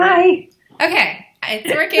Hi. Okay,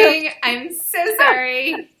 it's working. I'm so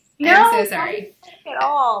sorry. No, I'm so sorry. Not at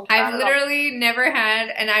all. I've literally never had,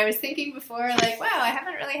 and I was thinking before, like, wow, I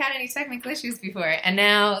haven't really had any technical issues before. And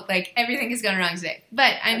now, like, everything is going wrong today.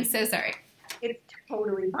 But I'm so sorry. It's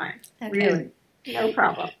totally fine. Okay. Really. No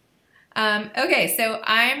problem. Okay, so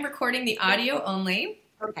I'm recording the audio only.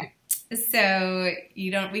 Okay. So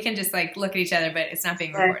we can just, like, look at each other, but it's not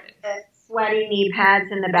being recorded. The sweaty knee pads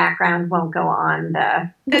in the background won't go on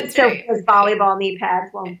That's so right. those volleyball knee pads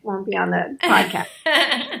won't be on the podcast.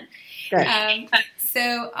 Good.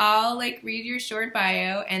 So I'll read your short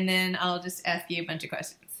bio and then I'll just ask you a bunch of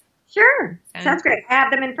questions. Sure. Sounds great. I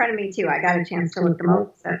have them in front of me too. I got a chance to look them over.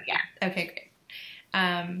 So yeah. Okay, great.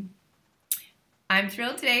 I'm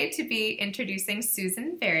thrilled today to be introducing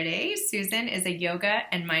Susan Verde. Susan is a yoga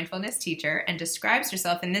and mindfulness teacher and describes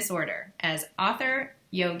herself in this order as author,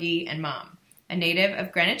 yogi, and mom. A native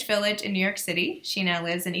of Greenwich Village in New York City, she now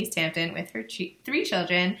lives in East Hampton with her 3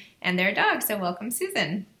 children and their dog. So welcome,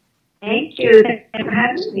 Susan. Thank you. Thanks for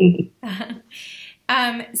having me.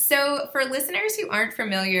 So for listeners who aren't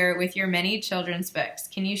familiar with your many children's books,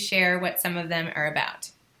 can you share what some of them are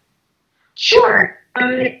about? Sure.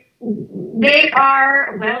 They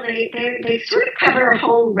sort of cover a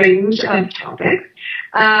whole range of topics.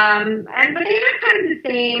 But they have kind of the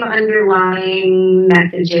same underlying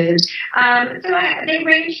messages. They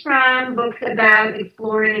range from books about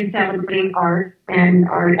exploring and celebrating art and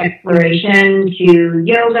art exploration to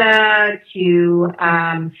yoga to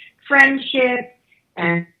friendship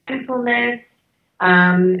and mindfulness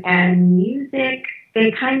and music.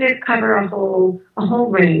 They kind of cover a whole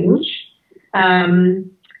range.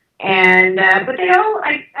 But they all,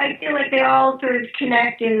 I feel like they all sort of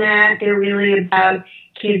connect in that they're really about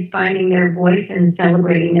kids finding their voice and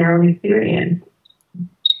celebrating their own experience.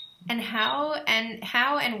 And how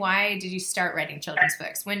and why did you start writing children's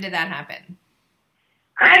books? When did that happen?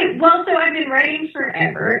 I've been writing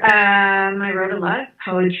forever. I wrote a lot of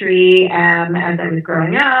poetry as I was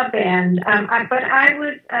growing up,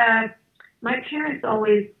 my parents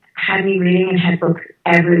always had me reading and had books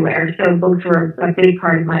everywhere. So books were a big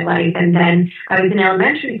part of my life. And then I was an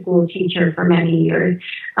elementary school teacher for many years,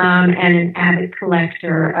 and an avid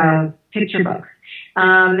collector of picture books.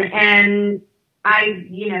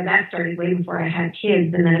 That started way before I had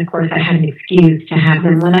kids. And then of course I had an excuse to have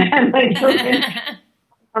them when I had my children.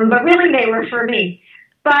 But really they were for me.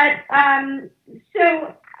 But,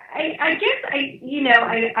 so I guess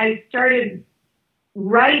I started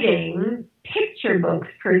writing picture books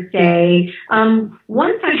per se.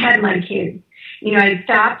 Once I had my kids, I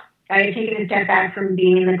had taken a step back from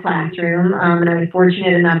being in the classroom, and I was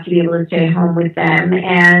fortunate enough to be able to stay home with them.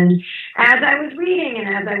 And as I was reading and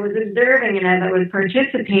as I was observing and as I was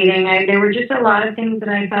participating, there were just a lot of things that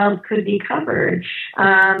I felt could be covered.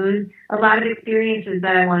 A lot of experiences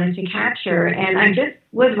that I wanted to capture, and I just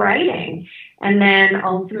was writing. And then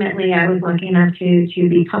ultimately I was lucky enough to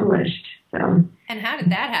be published. So. And how did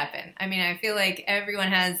that happen? I mean, I feel like everyone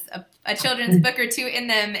has a children's book or two in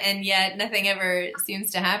them, and yet nothing ever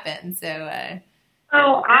seems to happen. So,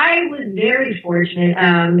 I was very fortunate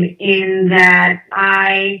in that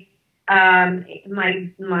my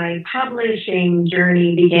publishing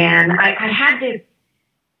journey began. I had this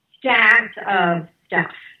stack of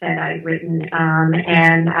stuff that I'd written,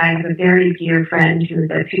 and I have a very dear friend who's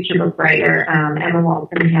a picture book writer, Emma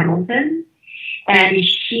Walton Hamilton, and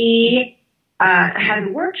she has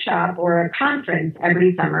a workshop or a conference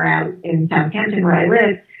every summer out in Southampton where I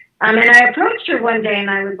live. And I approached her one day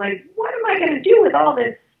and I was like, what am I going to do with all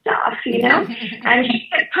this stuff, And she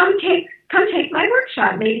said, come take my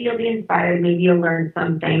workshop. Maybe you'll be inspired. Maybe you'll learn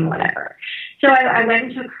something, whatever. So I went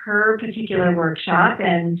and took her particular workshop,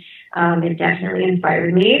 and it definitely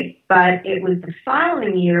inspired me. But it was the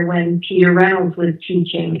following year when Peter Reynolds was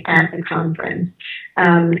teaching at the conference.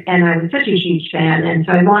 And I was such a huge fan, and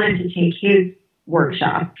so I wanted to take his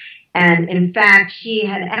workshop. And in fact,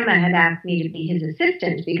 Emma had asked me to be his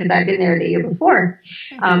assistant because I'd been there the year before.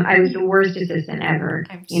 I was the worst assistant ever.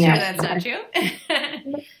 I'm sure that's not true.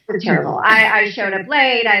 It was terrible. I showed up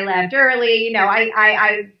late. I left early.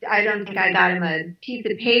 I don't think I got him a piece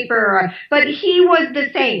of paper. But he was the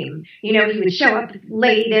same. He would show up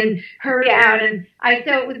late and hurry out. And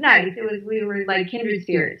so it was nice. We were like kindred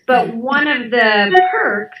spirits. But one of the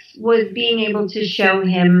perks was being able to show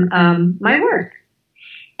him my work.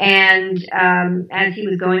 And as he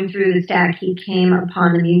was going through the stack, he came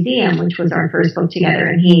upon the museum, which was our first book together.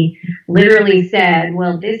 And he literally said,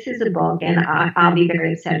 well, this is a book, and I'll be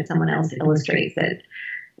very upset if someone else illustrates it.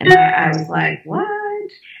 And I was like, what?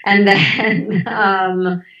 And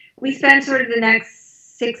then we spent sort of the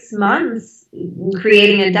next 6 months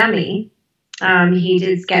creating a dummy. He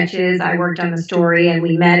did sketches. I worked on the story, and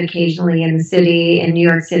we met occasionally in the city, in New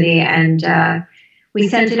York City, and we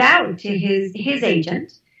sent it out to his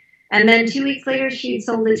agent. And then 2 weeks later, she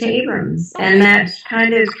sold it to Abrams, and that's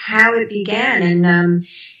kind of how it began.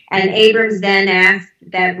 And Abrams then asked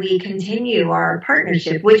that we continue our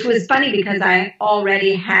partnership, which was funny because I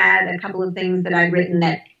already had a couple of things that I'd written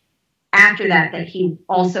that after that he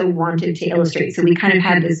also wanted to illustrate. So we kind of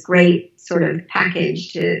had this great sort of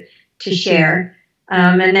package to share.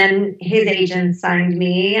 And then his agent signed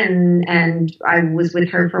me, and I was with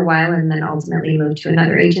her for a while, and then ultimately moved to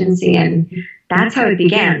another agency, and that's how it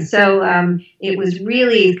began. So it was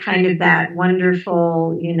really kind of that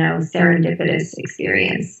wonderful, serendipitous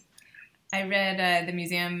experience. I read the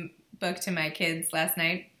museum book to my kids last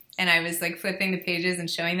night, and I was like flipping the pages and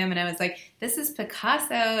showing them, and I was like, this is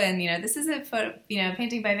Picasso, and this is a photo,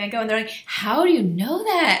 painting by Van Gogh, and they're like, how do you know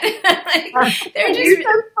that? Like, they're just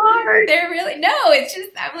so smart. They're really it's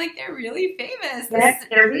just I'm like, they're really famous. Yes,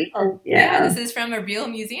 they're real. Yeah, this is from a real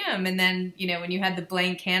museum. And then when you had the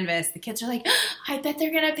blank canvas, the kids are like, oh, I bet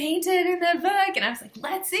they're gonna paint it in the book, and I was like,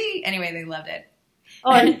 let's see. Anyway, they loved it.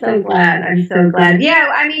 Oh, I'm so glad. I'm so glad.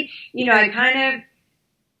 Yeah, I mean, I kind of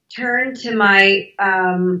turned to my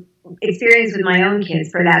experience with my own kids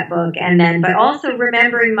for that book, but also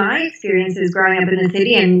remembering my experiences growing up in the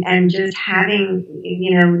city and just having,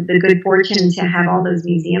 the good fortune to have all those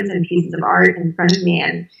museums and pieces of art in front of me,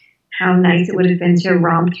 and how nice it would have been to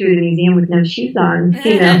romp through the museum with no shoes on,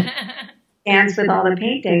 dance with all the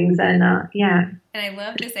paintings, and yeah. And I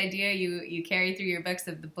love this idea you carry through your books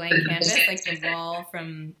of the blank canvas, like the wall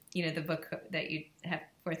from, the book that you have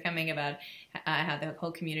forthcoming about how the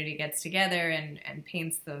whole community gets together and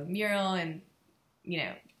paints the mural and,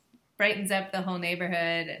 brightens up the whole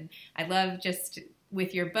neighborhood. And I love just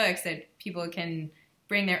with your books that people can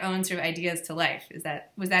bring their own sort of ideas to life.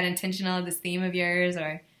 Was that intentional, this theme of yours,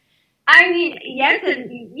 or? I mean,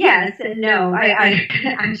 yes and no. I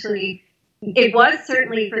actually, it was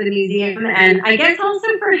certainly for the museum, and I guess also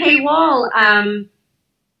for Hey Wall.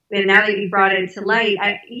 And now that you brought it to light,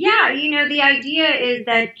 the idea is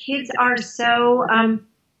that kids are so,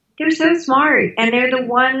 they're so smart, and they're the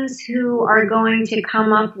ones who are going to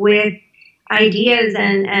come up with ideas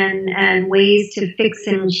and ways to fix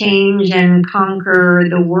and change and conquer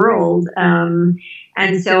the world.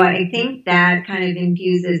 And so I think that kind of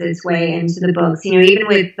infuses its way into the books. Even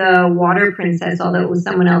with the Water Princess, although it was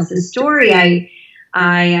someone else's story,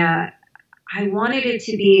 I wanted it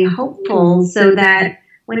to be hopeful so that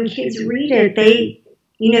when kids read it, they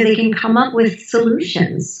can come up with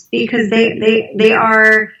solutions, because they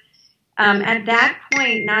are at that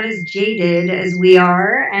point not as jaded as we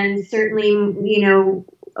are, and certainly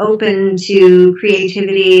open to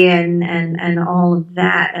creativity and all of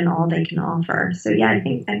that and all they can offer. So yeah, I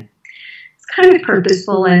think that it's kind of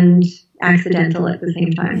purposeful and accidental at the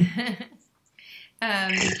same time.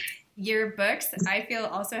 Your books, I feel,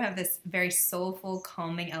 also have this very soulful,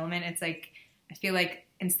 calming element. It's like, I feel like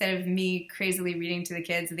instead of me crazily reading to the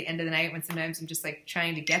kids at the end of the night, when sometimes I'm just like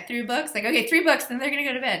trying to get through books, like, okay, 3 books, then they're going to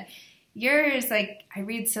go to bed. Yours, like, I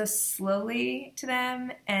read so slowly to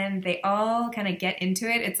them, and they all kind of get into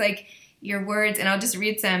it. It's like your words, and I'll just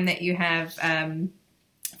read some that you have from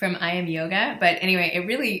I Am Yoga. But anyway, it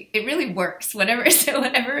really works. Whatever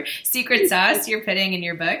secret sauce you're putting in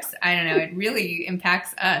your books, I don't know, it really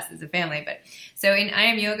impacts us as a family. But so in I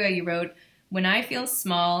Am Yoga, you wrote, when I feel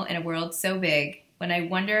small in a world so big, when I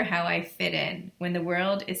wonder how I fit in, when the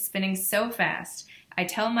world is spinning so fast, I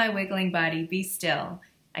tell my wiggling body, be still.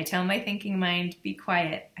 I tell my thinking mind, be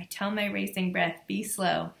quiet. I tell my racing breath, be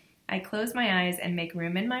slow. I close my eyes and make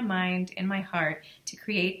room in my mind, in my heart, to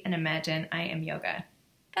create and imagine I am yoga.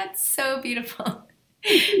 That's so beautiful.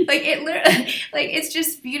 It's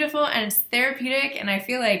just beautiful, and it's therapeutic, and I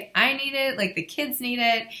feel like I need it, like the kids need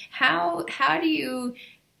it. How do you,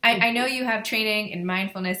 I know you have training in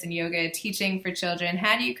mindfulness and yoga, teaching for children.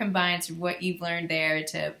 How do you combine sort of what you've learned there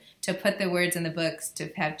to put the words in the books to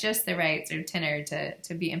have just the right sort of tenor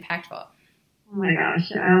to be impactful? Oh my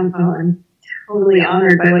gosh, I'm totally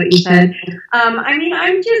honored by what you said.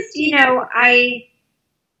 I'm just, I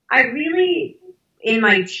really, in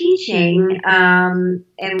my teaching and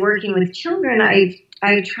working with children,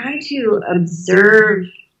 I try to observe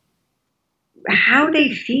how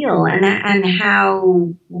they feel and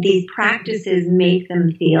how these practices make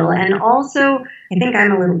them feel. And also, I think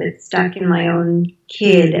I'm a little bit stuck in my own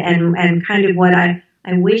kid and kind of what I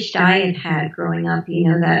wished I had growing up,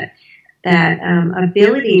 that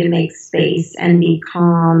ability to make space and be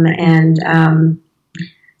calm. And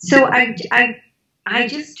so I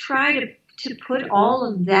just try to put all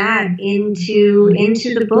of that into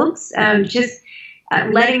the books, just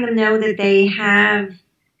letting them know that they have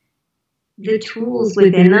the tools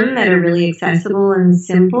within them that are really accessible and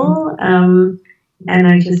simple. And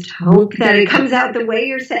I just hope that it comes out the way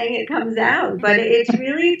you're saying it comes out. But it's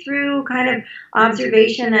really through kind of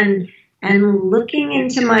observation and looking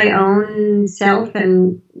into my own self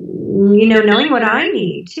and, knowing what I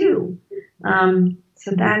need too.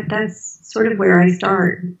 So that's sort of where I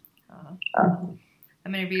start.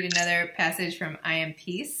 I'm going to read another passage from I Am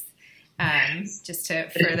Peace, just to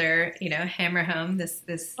further, hammer home this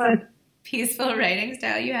peaceful writing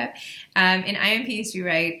style you have. In I Am Peace, you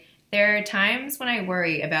write, "There are times when I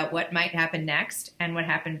worry about what might happen next and what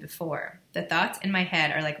happened before. The thoughts in my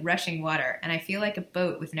head are like rushing water, and I feel like a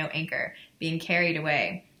boat with no anchor, being carried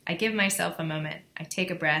away. I give myself a moment. I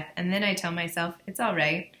take a breath, and then I tell myself, it's all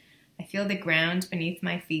right. I feel the ground beneath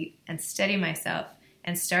my feet and steady myself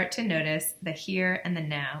and start to notice the here and the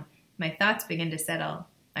now. My thoughts begin to settle.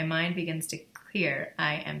 My mind begins to clear.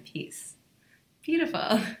 I am peace."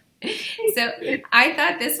 Beautiful. So I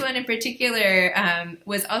thought this one in particular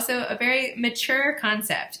was also a very mature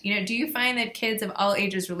concept. Do you find that kids of all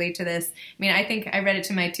ages relate to this? I mean, I think I read it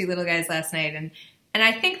to my two little guys last night, and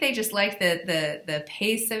I think they just like the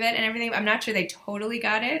pace of it and everything. I'm not sure they totally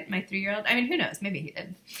got it. My 3-year-old, I mean, who knows? Maybe he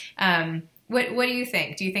did. What do you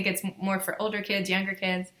think? Do you think it's more for older kids, younger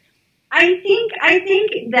kids? I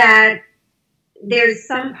think that there's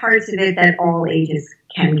some parts of it that all ages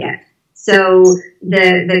can get. So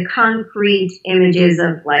the concrete images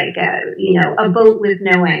of like a boat with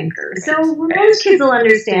no anchor. So most kids will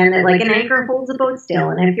understand that like an anchor holds a boat still,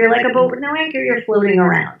 and if you're like a boat with no anchor, you're floating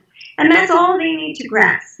around, and that's all they need to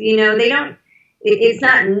grasp. They don't. It's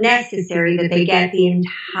not necessary that they get the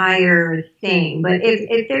entire thing, but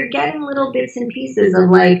if they're getting little bits and pieces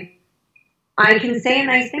of like, I can say a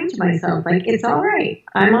nice thing to myself, like it's all right,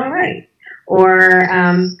 I'm all right. Or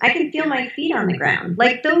I can feel my feet on the ground.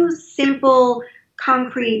 Like those simple,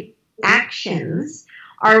 concrete actions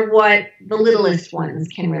are what the littlest ones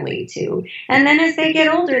can relate to. And then as they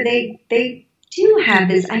get older, they do have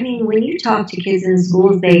this. I mean, when you talk to kids in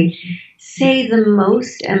schools, they say the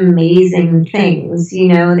most amazing things,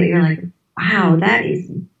 that you're like, wow, that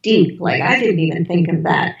is deep. Like, I didn't even think of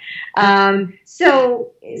that.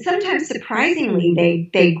 So sometimes surprisingly,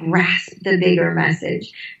 they grasp the bigger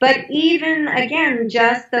message. But even, again,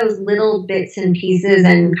 just those little bits and pieces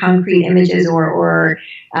and concrete images or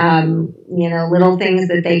little things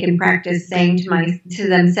that they can practice saying to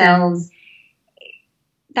themselves,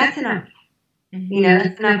 that's enough. Mm-hmm.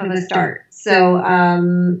 That's enough of a start. So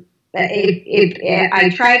if I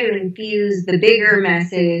try to infuse the bigger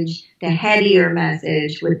message, the headier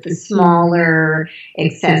message with the smaller,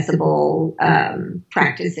 accessible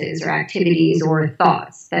practices or activities or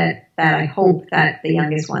thoughts that I hope that the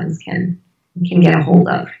youngest ones can get a hold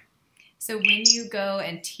of. So when you go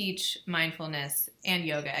and teach mindfulness and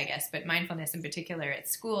yoga, I guess, but mindfulness in particular at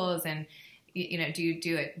schools, and do you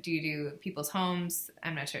do people's homes?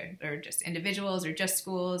 I'm not sure, or just individuals, or just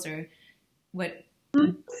schools, or what?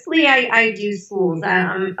 Mostly I do schools,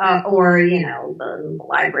 or, the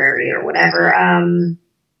library or whatever.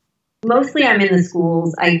 Mostly I'm in the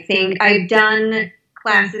schools. I think I've done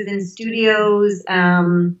classes in studios,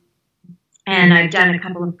 and I've done a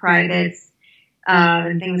couple of privates,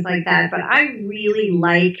 and things like that. But I really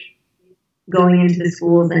like going into the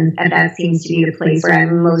schools, and that seems to be the place where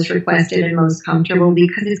I'm most requested and most comfortable,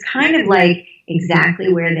 because it's kind of like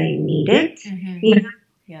exactly where they need it. Mm-hmm.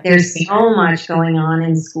 Yep. There's so much going on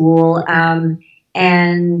in school,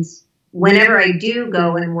 and whenever I do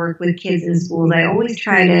go and work with kids in schools, I always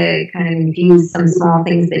try to kind of infuse some small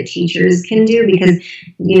things that teachers can do, because,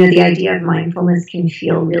 the idea of mindfulness can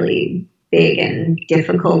feel really big and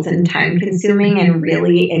difficult and time-consuming, and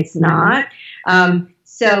really it's not.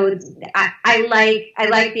 So I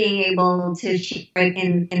like being able to share it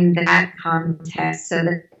in that context, so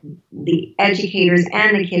that the educators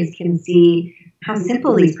and the kids can see how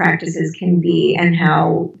simple these practices can be and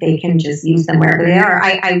how they can just use them wherever they are.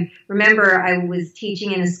 I remember I was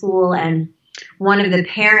teaching in a school, and one of the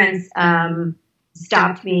parents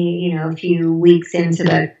stopped me, a few weeks into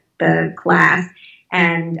the class,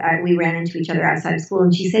 and we ran into each other outside of school,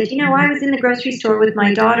 and she said, I was in the grocery store with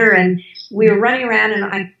my daughter, and we were running around,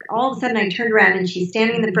 and all of a sudden I turned around, and she's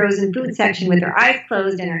standing in the frozen food section with her eyes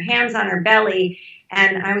closed and her hands on her belly.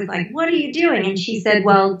 And I was like, what are you doing? And she said,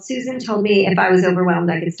 well, Susan told me if I was overwhelmed,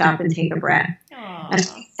 I could stop and take a breath. Aww. And I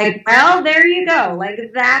was like, well, there you go. Like,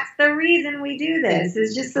 that's the reason we do this,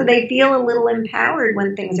 is just so they feel a little empowered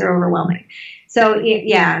when things are overwhelming. So,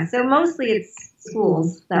 yeah. So mostly it's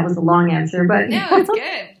schools. That was a long answer, but no, it's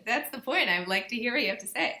good. That's the point. I would like to hear what you have to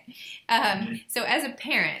say. So as a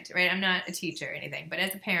parent, right, I'm not a teacher or anything, but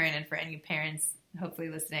as a parent, and for any parents hopefully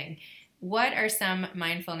listening, what are some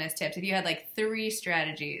mindfulness tips? If you had like 3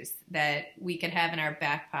 strategies that we could have in our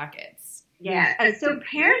back pockets. Yeah. So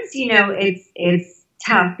parents, it's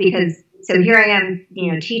tough because so here I am,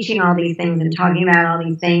 teaching all these things and talking about all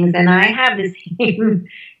these things. And I have the same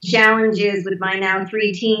challenges with my now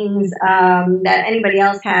 3 teens that anybody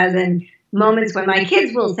else has. And moments when my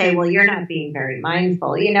kids will say, well, you're not being very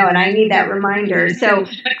mindful, and I need that reminder. So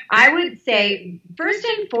I would say, first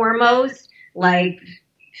and foremost, like,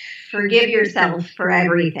 forgive yourself for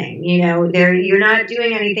everything. You're not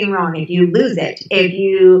doing anything wrong. If you lose it, if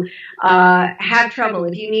you have trouble,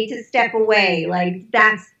 if you need to step away, like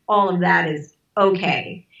all of that is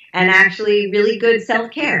okay. And actually really good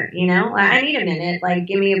self-care. I need a minute, like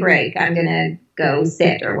give me a break. I'm going to go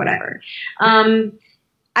sit or whatever.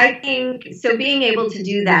 I think so being able to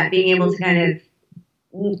do that, being able to kind of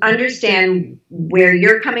understand where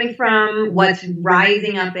you're coming from, what's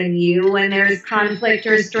rising up in you when there's conflict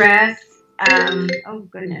or stress. Oh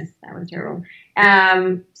goodness, that was terrible.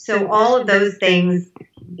 So all of those things,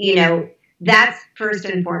 that's first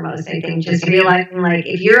and foremost, I think, just realizing like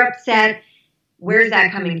if you're upset, where's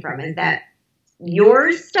that coming from? Is that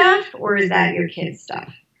your stuff or is that your kid's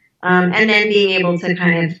stuff? And then being able to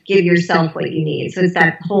kind of give yourself what you need. So it's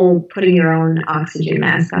that whole putting your own oxygen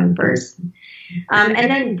mask on first. And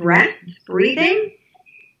then breathing.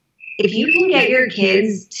 If you can get your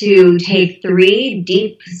kids to take 3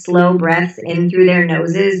 deep, slow breaths in through their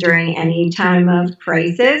noses during any time of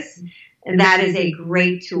crisis, that is a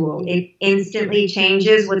great tool. It instantly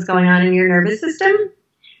changes what's going on in your nervous system,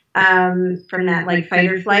 from that like fight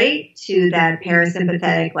or flight to that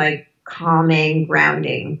parasympathetic, like calming,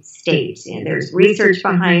 grounding state. And there's research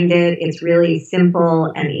behind it. It's really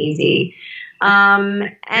simple and easy.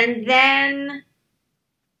 And then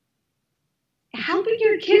helping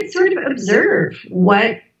your kids sort of observe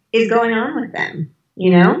what is going on with them,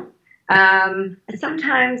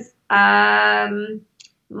 sometimes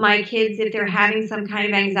my kids, if they're having some kind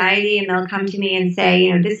of anxiety and they'll come to me and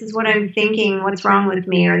say, this is what I'm thinking, what's wrong with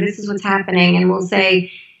me, or this is what's happening. And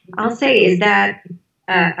I'll say, is that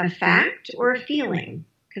a fact or a feeling?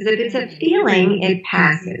 Because if it's a feeling, it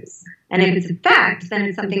passes. And if it's a fact, then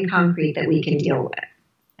it's something concrete that we can deal with.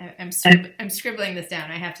 I'm scribbling this down.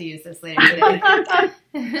 I have to use this later today.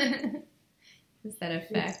 Is that a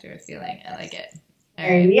fact or a feeling? I like it. All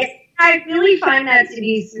right. Yes, I really find that to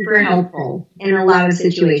be super helpful in a lot of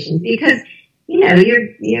situations because,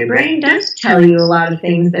 your brain does tell you a lot of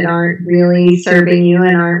things that aren't really serving you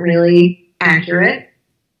and aren't really accurate.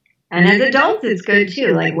 And as adults, it's good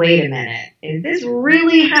too. Like, wait a minute, is this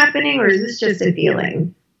really happening or is this just a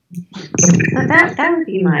feeling? So that would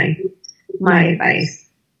be my advice.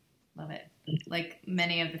 Love it. Like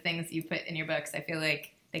many of the things you put in your books, I feel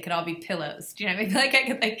like they could all be pillows. Do you know what I mean? Like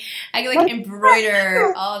I could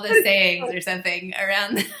embroider all the sayings or something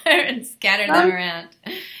around there and scatter them around.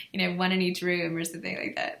 One in each room or something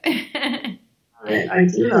like that. I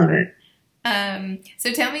do love it.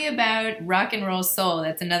 So tell me about Rock and Roll Soul.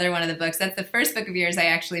 That's another one of the books. That's the first book of yours I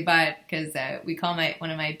actually bought because we call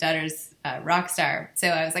one of my daughters rock star. So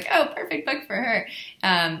I was like, oh, perfect book for her.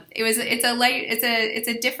 It's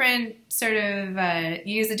a different sort of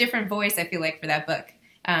you use a different voice, I feel like, for that book.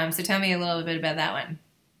 So tell me a little bit about that one.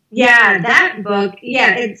 Yeah, that book.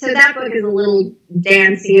 Yeah, so that book is a little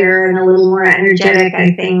dancier and a little more energetic,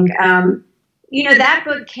 I think. That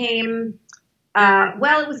book came. It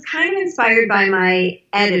was kind of inspired by my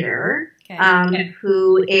editor,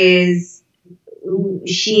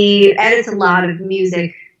 she edits a lot of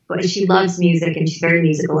music, but she loves music and she's very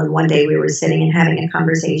musical. And one day we were sitting and having a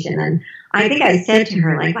conversation and I think I said to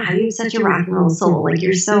her, like, wow, you have such a rock and roll soul. Like,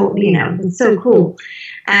 you're so, it's so cool.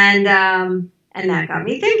 And that got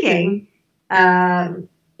me thinking, I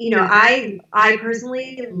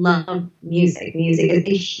personally love music. Music is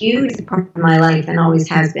a huge part of my life and always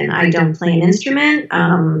has been. I don't play an instrument.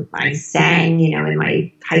 I sang, in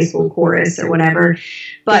my high school chorus or whatever.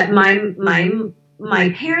 But my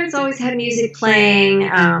parents always had music playing.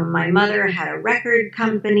 My mother had a record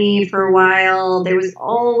company for a while. There was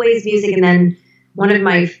always music. And then one of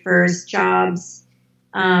my first jobs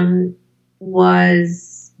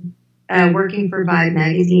was working for Verde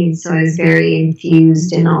magazine, so I was very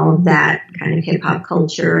infused in all of that kind of hip-hop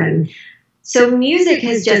culture. And so music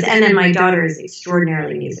has just, and then my daughter is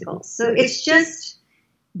extraordinarily musical. So it's just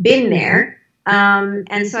been there.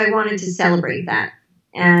 And so I wanted to celebrate that.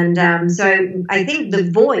 And so I think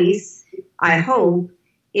the voice, I hope,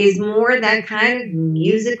 is more that kind of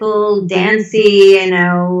musical, dancey,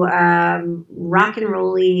 rock and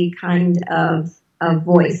rolly kind of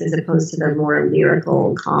voice, as opposed to the more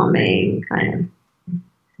lyrical, calming kind of.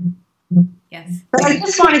 Yes. But I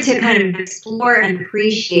just wanted to kind of explore and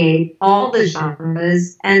appreciate all the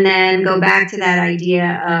genres, and then go back to that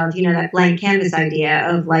idea of, that blank canvas idea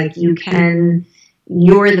of like,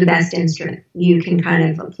 you're the best instrument. You can kind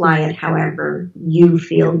of apply it however you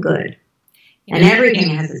feel good. And everything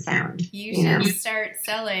has a sound. You should start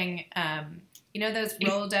selling, those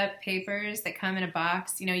rolled up papers that come in a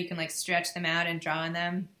box. You can like stretch them out and draw on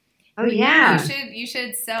them. Oh yeah. You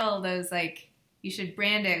should sell those, like, you should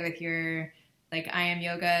brand it with your like I am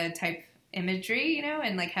yoga type imagery,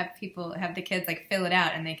 and like have the kids like fill it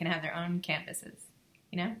out and they can have their own canvases,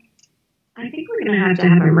 I think we're going to have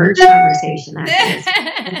a merch conversation after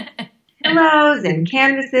this. Pillows and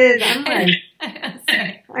canvases. I'm like,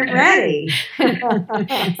 I'm ready. Sorry,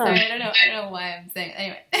 I don't know why I'm saying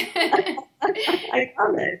it. Anyway. I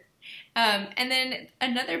love it. And then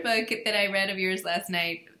another book that I read of yours last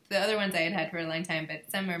night, the other ones I had for a long time,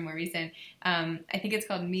 but some are more recent. I think it's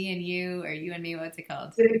called Me and You, or You and Me. What's it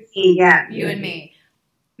called? Yeah. You and Me.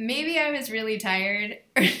 Maybe I was really tired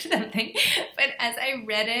or something, but as I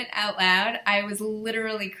read it out loud, I was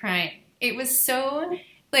literally crying. It was so,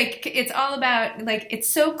 like, it's all about, like, it's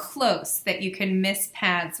so close that you can miss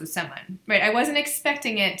paths with someone, right? I wasn't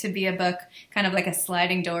expecting it to be a book kind of like a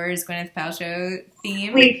sliding doors Gwyneth Paltrow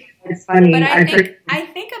theme. It's funny. But I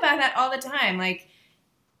think about that all the time. Like,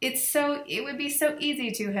 it would be so easy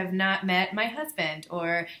to have not met my husband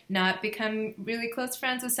or not become really close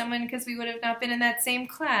friends with someone because we would have not been in that same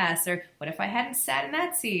class, or what if I hadn't sat in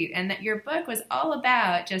that seat? And that your book was all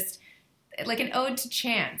about just like an ode to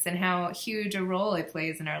chance and how huge a role it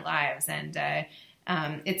plays in our lives. And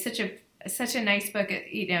it's such a nice book,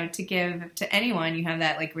 to give to anyone you have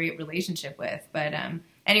that like great relationship with. But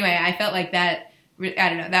anyway, I felt like that. I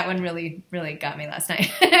don't know. That one really, really got me last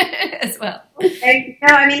night as well. Okay.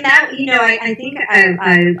 No, I mean that. I think I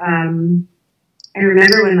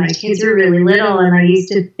remember when my kids were really little, and I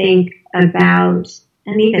used to think about,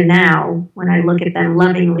 and even now when I look at them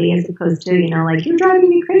lovingly, as opposed to like, you're driving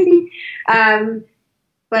me crazy.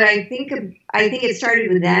 But I think it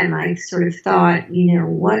started with them. I sort of thought,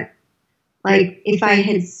 what. Like, if I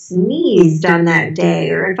had sneezed on that day,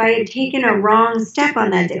 or if I had taken a wrong step on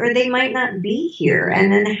that day, or they might not be here.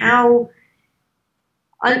 And then how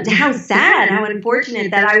sad, how unfortunate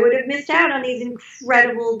that I would have missed out on these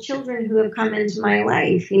incredible children who have come into my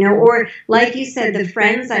life, or like you said, the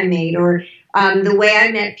friends I made, or the way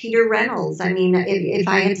I met Peter Reynolds. I mean, if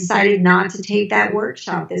I had decided not to take that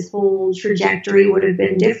workshop, this whole trajectory would have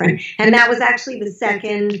been different. And that was actually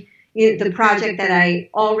the project that I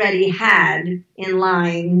already had in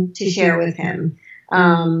line to share with him,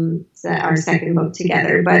 so our second book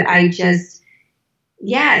together. But I just,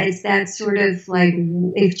 it's that sort of like,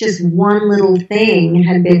 if just one little thing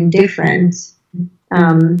had been different,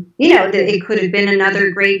 it could have been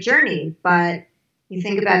another great journey. But you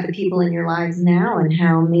think about the people in your lives now and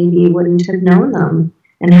how maybe you wouldn't have known them,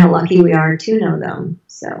 and how lucky we are to know them.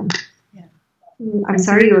 So. I'm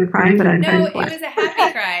sorry you were crying, but I'm kind of glad. No, it was a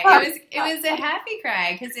happy cry. It was a happy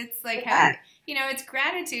cry, because it's like how, it's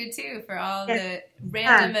gratitude too for all the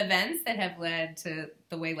random events that have led to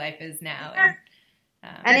the way life is now.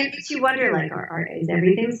 And it makes you wonder, like, is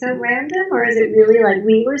everything so random, or is it really like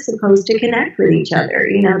we were supposed to connect with each other?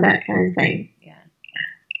 That kind of thing. Yeah,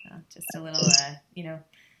 just a little,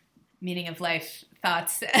 meaning of life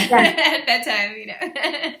thoughts at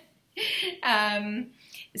bedtime.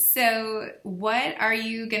 So what are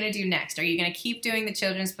you going to do next? Are you going to keep doing the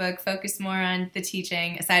children's book, focus more on the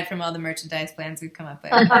teaching, aside from all the merchandise plans we've come up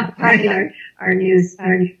with? our new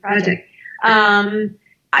project.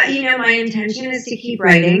 My intention is to keep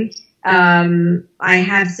writing. I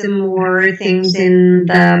have some more things in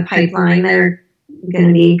the pipeline that are going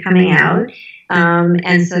to be coming out.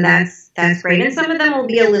 And so that's great. And some of them will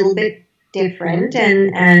be a little bit different,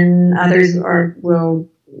 and others will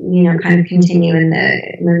kind of continue in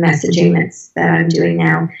the messaging that I'm doing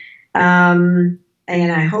now. And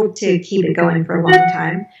I hope to keep it going for a long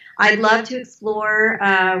time. I'd love to explore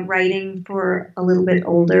writing for a little bit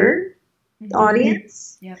older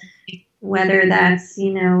audience. Yep. Whether that's,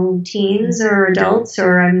 teens or adults,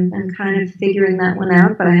 or I'm kind of figuring that one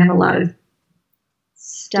out, but I have a lot of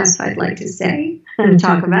stuff I'd like to say and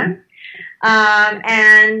talk about.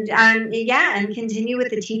 And continue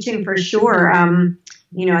with the teaching for sure.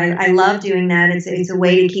 I love doing that. It's a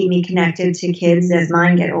way to keep me connected to kids as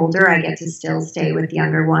mine get older. I get to still stay with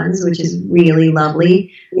younger ones, which is really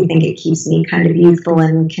lovely. I think it keeps me kind of youthful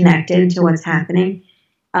and connected to what's happening.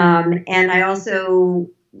 And I also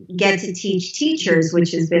get to teach teachers,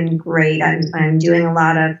 which has been great. I'm doing a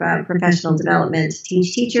lot of professional development to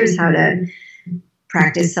teach teachers how to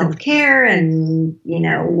practice self-care and,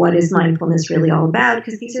 what is mindfulness really all about?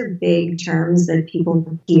 Because these are big terms that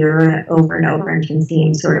people hear over and over and can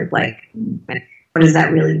seem sort of like, what does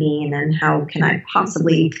that really mean? And how can I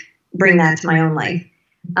possibly bring that to my own life?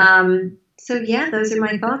 So yeah, those are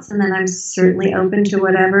my thoughts. And then I'm certainly open to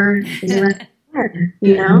whatever is in my heart,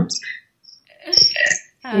 You never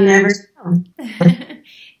know.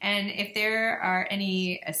 And if there are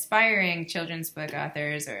any aspiring children's book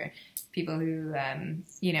authors or people who,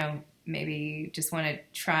 maybe just want to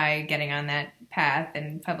try getting on that path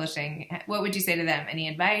and publishing, what would you say to them? Any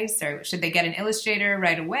advice? Or should they get an illustrator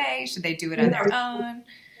right away? Should they do it on their own?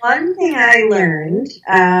 One thing I learned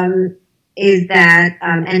is that,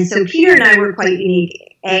 and so Peter and I were quite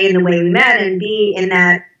unique, A, in the way we met, and B, in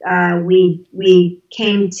that we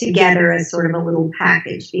came together as sort of a little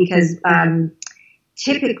package because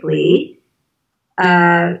typically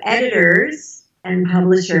editors and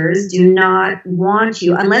publishers do not want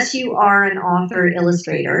you, unless you are an author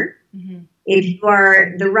illustrator. Mm-hmm. If you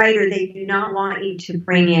are the writer, they do not want you to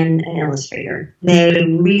bring in an illustrator. They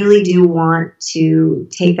really do want to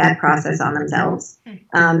take that process on themselves.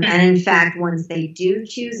 And in fact, once they do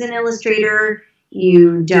choose an illustrator,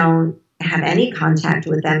 you don't have any contact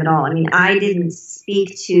with them at all. I mean, I didn't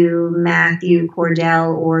speak to Matthew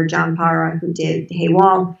Cordell or John Parra, who did Hey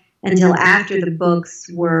Wall, until after the books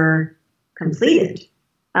were completed.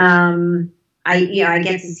 I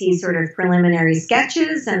get to see sort of preliminary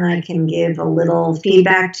sketches and I can give a little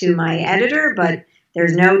feedback to my editor, but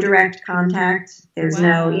there's no direct contact. There's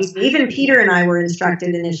even Peter and I were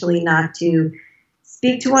instructed initially not to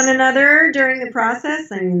speak to one another during the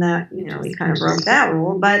process. I mean that, we kind of broke that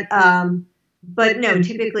rule, but no,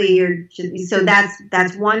 typically so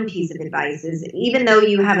that's one piece of advice is even though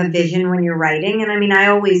you have a vision when you're writing, and I mean, I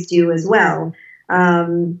always do as well,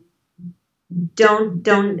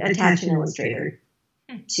 don't attach an illustrator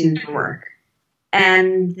to your work.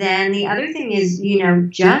 And then the other thing is,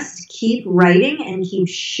 just keep writing and keep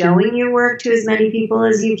showing your work to as many people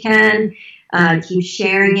as you can. Keep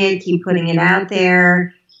sharing it, keep putting it out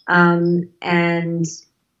there. Don't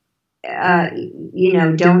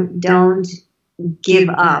give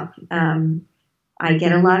up. I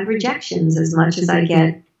get a lot of rejections as much as I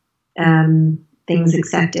get things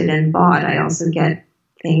accepted and bought. I also get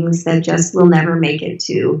things that just will never make it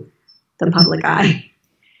to the public eye.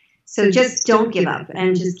 So just don't give up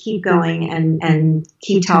and just keep going and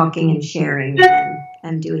keep talking and sharing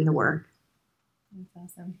and doing the work. That's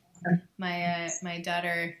awesome. My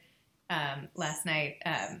daughter last night,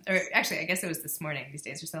 or actually I guess it was this morning, these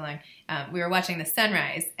days are so long, we were watching the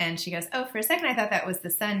sunrise and she goes, oh, for a second I thought that was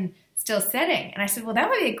the sun still setting. And I said, well, that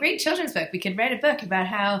would be a great children's book. We could write a book about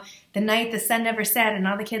how the night the sun never set and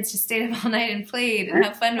all the kids just stayed up all night and played, and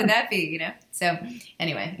how fun would that be, So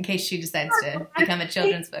anyway, in case she decides to become a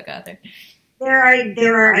children's book author.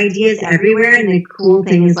 There are ideas everywhere, and the cool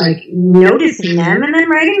thing is like noticing them and then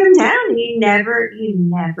writing them down. You never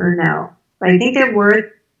know. But I think they're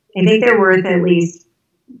worth at least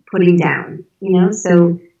putting down,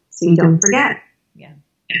 so you don't forget. Yeah.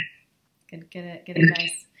 Good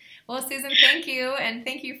advice. Well, Susan, thank you. And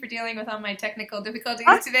thank you for dealing with all my technical difficulties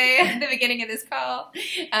today at the beginning of this call.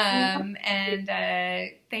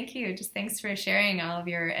 Thank you. Just thanks for sharing all of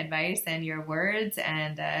your advice and your words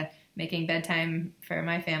and making bedtime for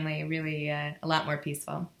my family really a lot more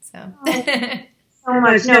peaceful. So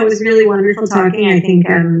much. No, it was really wonderful talking. I think,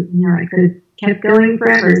 I could have kept going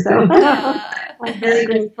forever. So I'm very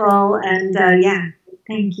grateful. And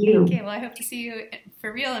thank you. Okay, well, I hope to see you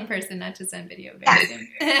for real in person, not just on video very soon.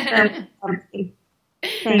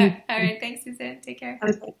 Thanks. All right, thanks, Susan. Take care.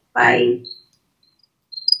 Okay, bye.